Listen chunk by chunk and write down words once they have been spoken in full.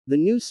The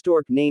new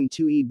Storck Name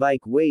 2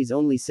 e-bike weighs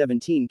only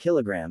 17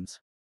 kilograms.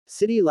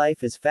 City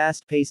life is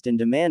fast-paced and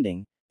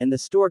demanding, and the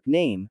Storck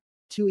Name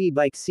 2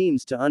 e-bike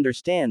seems to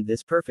understand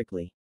this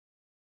perfectly.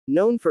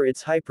 Known for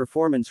its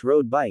high-performance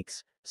road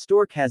bikes,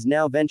 Storck has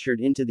now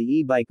ventured into the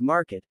e-bike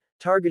market,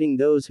 targeting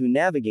those who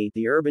navigate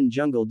the urban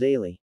jungle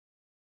daily.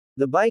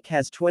 The bike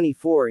has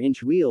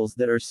 24-inch wheels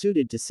that are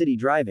suited to city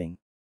driving.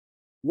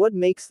 What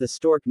makes the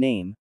Storck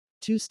Name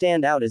 2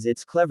 stand out is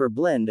its clever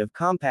blend of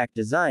compact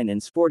design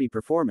and sporty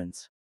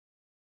performance.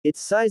 Its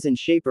size and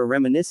shape are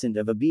reminiscent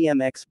of a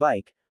BMX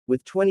bike,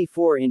 with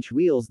 24-inch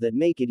wheels that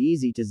make it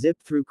easy to zip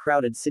through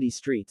crowded city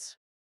streets.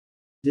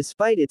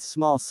 Despite its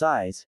small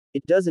size,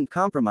 it doesn't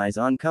compromise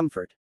on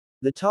comfort.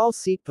 The tall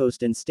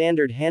seatpost and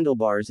standard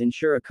handlebars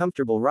ensure a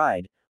comfortable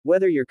ride,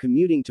 whether you're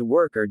commuting to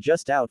work or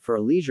just out for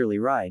a leisurely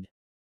ride.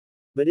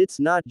 But it's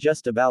not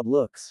just about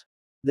looks.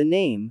 The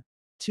Name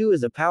 2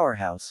 is a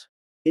powerhouse.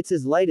 It's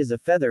as light as a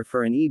feather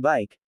for an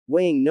e-bike,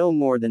 weighing no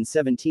more than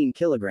 17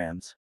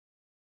 kilograms.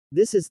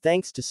 This is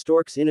thanks to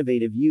Storck's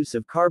innovative use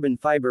of carbon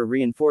fiber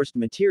reinforced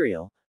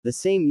material, the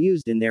same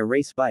used in their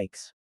race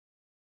bikes.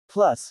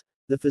 Plus,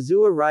 the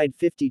Fazua Ride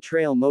 50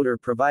 trail motor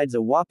provides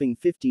a whopping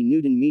 50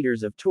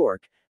 Nm of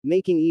torque,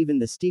 making even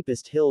the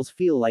steepest hills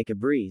feel like a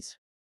breeze.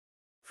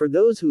 For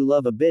those who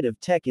love a bit of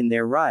tech in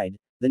their ride,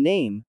 the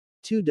Name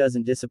 2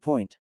 doesn't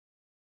disappoint.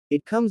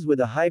 It comes with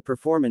a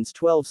high-performance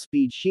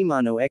 12-speed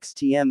Shimano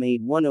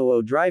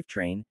XTM8100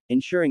 drivetrain,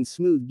 ensuring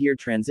smooth gear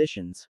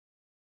transitions.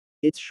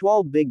 Its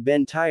Schwalbe Big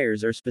Bend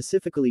tires are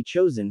specifically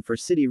chosen for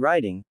city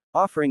riding,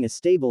 offering a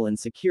stable and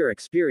secure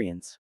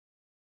experience.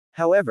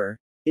 However,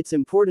 it's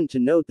important to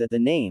note that the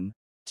Name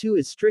 2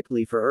 is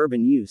strictly for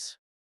urban use.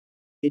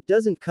 It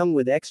doesn't come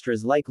with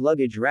extras like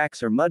luggage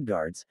racks or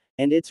mudguards,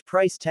 and its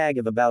price tag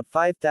of about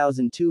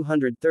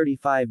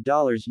 $5,235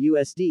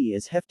 USD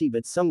is hefty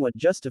but somewhat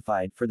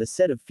justified for the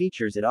set of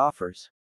features it offers.